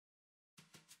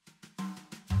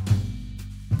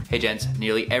Hey gents,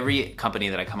 nearly every company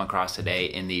that I come across today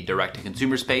in the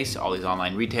direct-to-consumer space, all these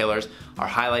online retailers, are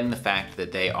highlighting the fact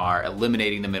that they are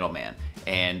eliminating the middleman.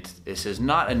 And this is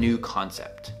not a new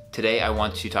concept. Today I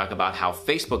want to talk about how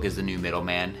Facebook is the new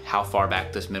middleman, how far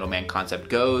back this middleman concept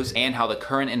goes, and how the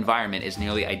current environment is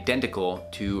nearly identical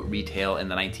to retail in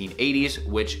the 1980s,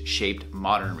 which shaped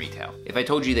modern retail. If I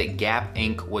told you that Gap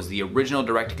Inc. was the original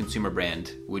direct-to-consumer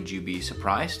brand, would you be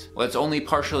surprised? Well, it's only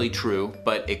partially true,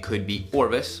 but it could be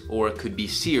Orvis or it could be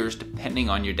Sears, depending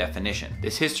on your definition.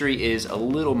 This history is a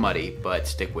little muddy, but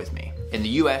stick with me. In the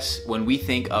US, when we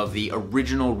think of the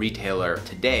original retailer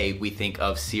today, we think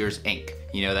of Sears Inc.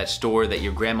 You know, that store that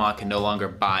your grandma can no longer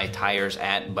buy tires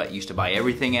at, but used to buy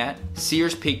everything at?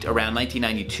 Sears peaked around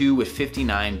 1992 with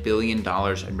 $59 billion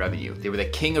in revenue. They were the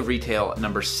king of retail,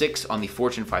 number 6 on the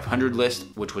Fortune 500 list,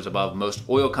 which was above most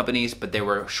oil companies, but they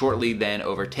were shortly then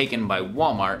overtaken by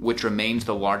Walmart, which remains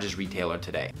the largest retailer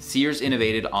today. Sears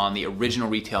innovated on the original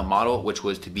retail model, which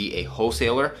was to be a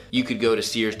wholesaler. You could go to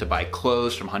Sears to buy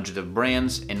clothes from hundreds of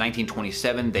brands. In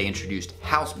 1927, they introduced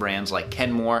house brands like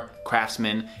Kenmore,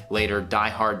 Craftsman, later Die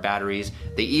Hard batteries.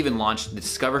 They even launched the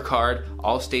Discover Card,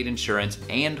 Allstate Insurance,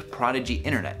 and Prodigy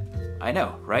Internet. I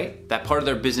know, right? That part of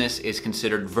their business is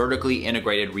considered vertically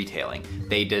integrated retailing.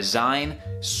 They design,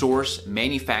 source,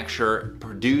 manufacture,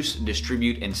 produce,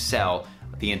 distribute, and sell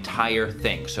the entire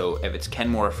thing. So if it's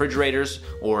Kenmore refrigerators,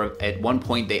 or at one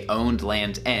point they owned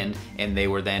Land's End and they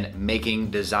were then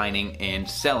making, designing, and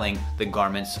selling the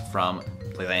garments from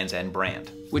the Land's End brand,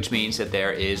 which means that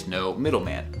there is no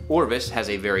middleman. Orvis has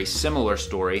a very similar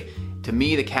story. To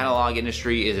me, the catalog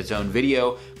industry is its own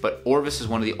video, but Orvis is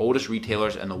one of the oldest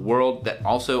retailers in the world that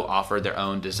also offer their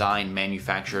own design,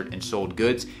 manufactured, and sold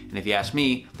goods. And if you ask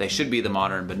me, they should be the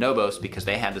modern bonobos because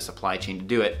they had the supply chain to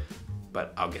do it.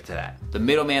 But I'll get to that. The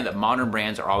middleman that modern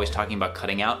brands are always talking about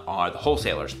cutting out are the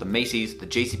wholesalers, the Macy's, the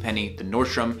JCPenney, the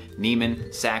Nordstrom, Neiman,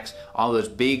 Saks, all those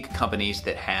big companies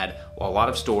that had a lot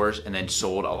of stores and then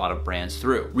sold a lot of brands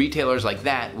through. Retailers like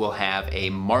that will have a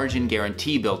margin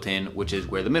guarantee built in, which is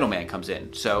where the middleman comes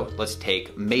in. So let's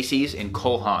take Macy's and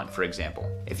Cole Haan, for example.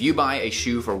 If you buy a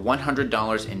shoe for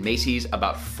 $100 in Macy's,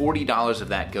 about $40 of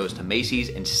that goes to Macy's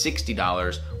and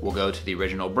 $60 will go to the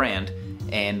original brand.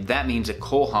 And that means that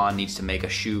Cole Haan needs to make a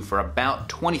shoe for about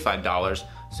 $25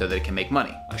 so that it can make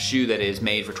money. A shoe that is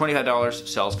made for $25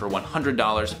 sells for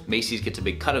 $100. Macy's gets a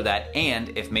big cut of that,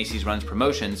 and if Macy's runs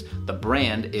promotions, the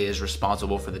brand is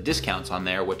responsible for the discounts on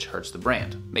there, which hurts the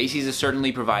brand. Macy's is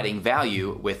certainly providing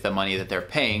value with the money that they're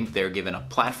paying. They're given a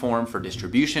platform for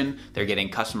distribution, they're getting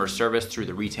customer service through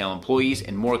the retail employees,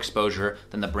 and more exposure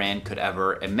than the brand could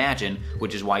ever imagine,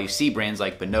 which is why you see brands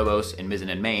like Bonobos and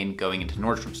Mizzen & Main going into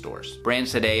Nordstrom stores.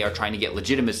 Brands today are trying to get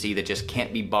legitimacy that just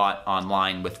can't be bought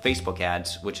online with Facebook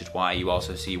ads, which is why you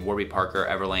also see Warby Parker,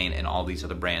 Everlane, and all these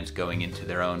other brands going into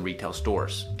their own retail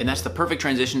stores. And that's the perfect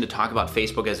transition to talk about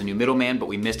Facebook as a new middleman, but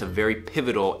we missed a very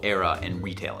pivotal era in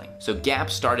retailing. So Gap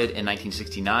started in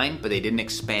 1969, but they didn't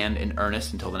expand in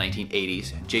earnest until the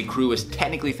 1980s. J. Crew was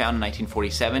technically found in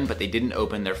 1947, but they didn't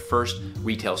open their first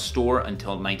retail store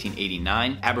until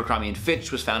 1989. Abercrombie &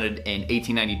 Fitch was founded in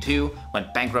 1892,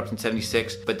 went bankrupt in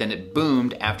 76, but then it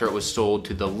boomed after it was sold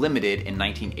to The Limited in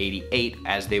 1988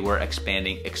 as they were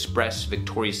expanding Express,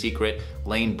 Victoria's Secret,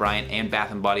 Lane Bryant, and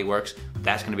Bath & Body Works.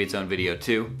 That's gonna be its own video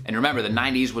too. And remember, the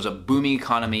 90s was a booming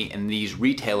economy and these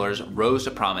retailers rose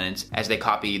to prominence as they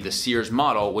copied the Sears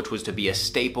model, which was to be a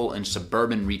staple in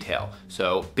suburban retail.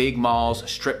 So big malls,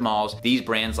 strip malls, these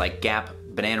brands like Gap,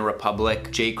 Banana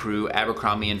Republic, J. Crew,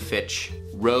 Abercrombie & Fitch,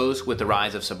 rose with the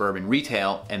rise of suburban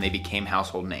retail and they became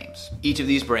household names. Each of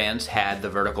these brands had the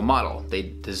vertical model. They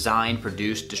designed,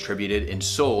 produced, distributed, and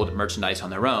sold merchandise on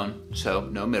their own, so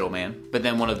no middleman. But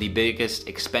then one of the biggest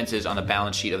expenses on the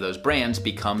balance sheet of those brands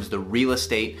becomes the real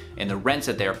estate and the rents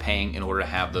that they're paying in order to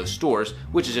have those stores,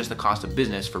 which is just the cost of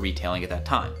business for retailing at that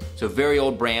time. So very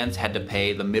old brands had to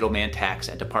pay the middleman tax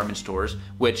at department stores,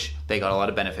 which they got a lot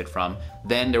of benefit from.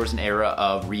 Then there was an era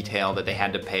of retail that they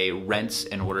had to pay rents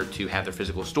in order to have their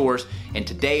physical stores. And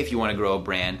today, if you want to grow a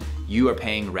brand, you are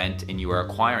paying rent and you are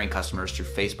acquiring customers through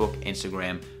Facebook,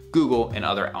 Instagram, Google, and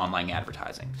other online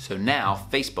advertising. So now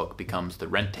Facebook becomes the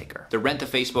rent taker. The rent that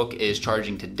Facebook is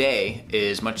charging today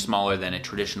is much smaller than a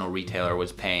traditional retailer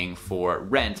was paying for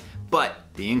rent, but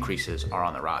the increases are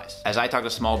on the rise. As I talk to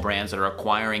small brands that are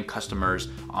acquiring customers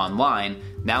online,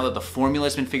 now that the formula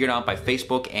has been figured out by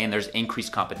Facebook and there's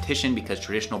increased competition because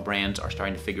traditional brands are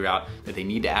starting to figure out that they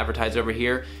need to advertise over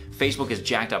here, Facebook has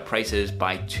jacked up prices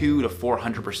by 200 to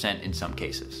 400% in some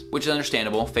cases, which is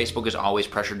understandable. Facebook is always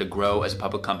pressured to grow as a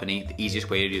public company. The easiest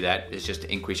way to do that is just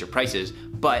to increase your prices.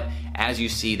 But as you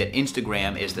see that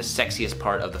Instagram is the sexiest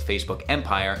part of the Facebook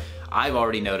empire, I've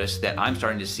already noticed that I'm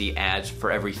starting to see ads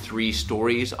for every 3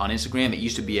 stories on Instagram. It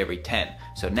used to be every 10.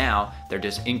 So now they're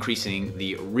just increasing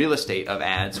the real estate of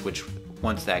ads, which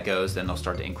once that goes, then they'll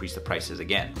start to increase the prices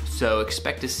again. So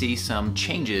expect to see some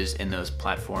changes in those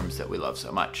platforms that we love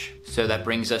so much. So that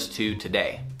brings us to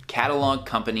today. Catalog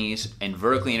companies and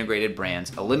vertically integrated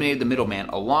brands eliminated the middleman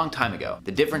a long time ago.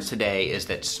 The difference today is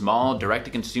that small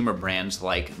direct-to-consumer brands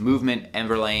like Movement,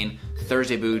 Everlane,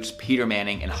 Thursday Boots, Peter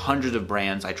Manning, and hundreds of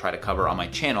brands I try to cover on my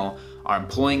channel are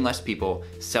employing less people,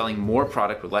 selling more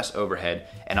product with less overhead,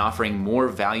 and offering more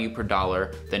value per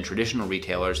dollar than traditional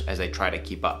retailers as they try to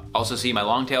keep up. Also see my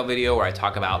long tail video where I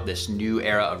talk about this new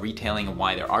era of retailing and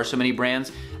why there are so many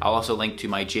brands. I'll also link to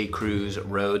my J. Crew's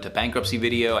Road to Bankruptcy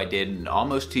video I did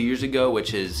almost 2 years ago,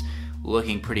 which is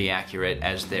looking pretty accurate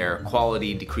as their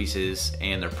quality decreases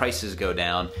and their prices go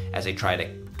down as they try to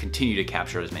continue to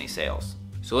capture as many sales.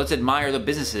 So let's admire the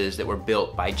businesses that were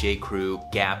built by J. Crew,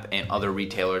 Gap, and other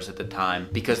retailers at the time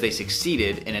because they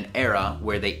succeeded in an era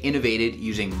where they innovated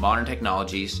using modern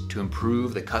technologies to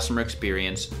improve the customer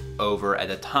experience over, at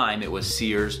the time, it was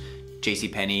Sears,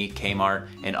 JCPenney, Kmart,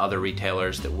 and other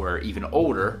retailers that were even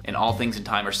older, and all things in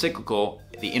time are cyclical.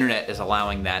 The internet is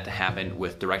allowing that to happen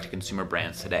with direct-to-consumer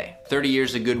brands today. 30 years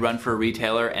is a good run for a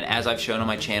retailer, and as I've shown on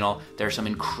my channel, there are some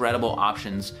incredible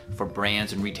options for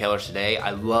brands and retailers today.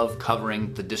 I love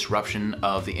covering the disruption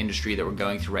of the industry that we're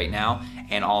going through right now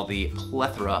and all the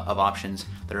plethora of options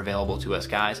that are available to us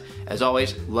guys. As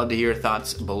always, love to hear your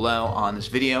thoughts below on this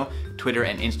video, Twitter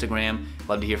and Instagram.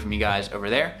 Love to hear from you guys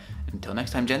over there. Until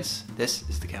next time, gents, this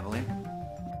is the Kavalier.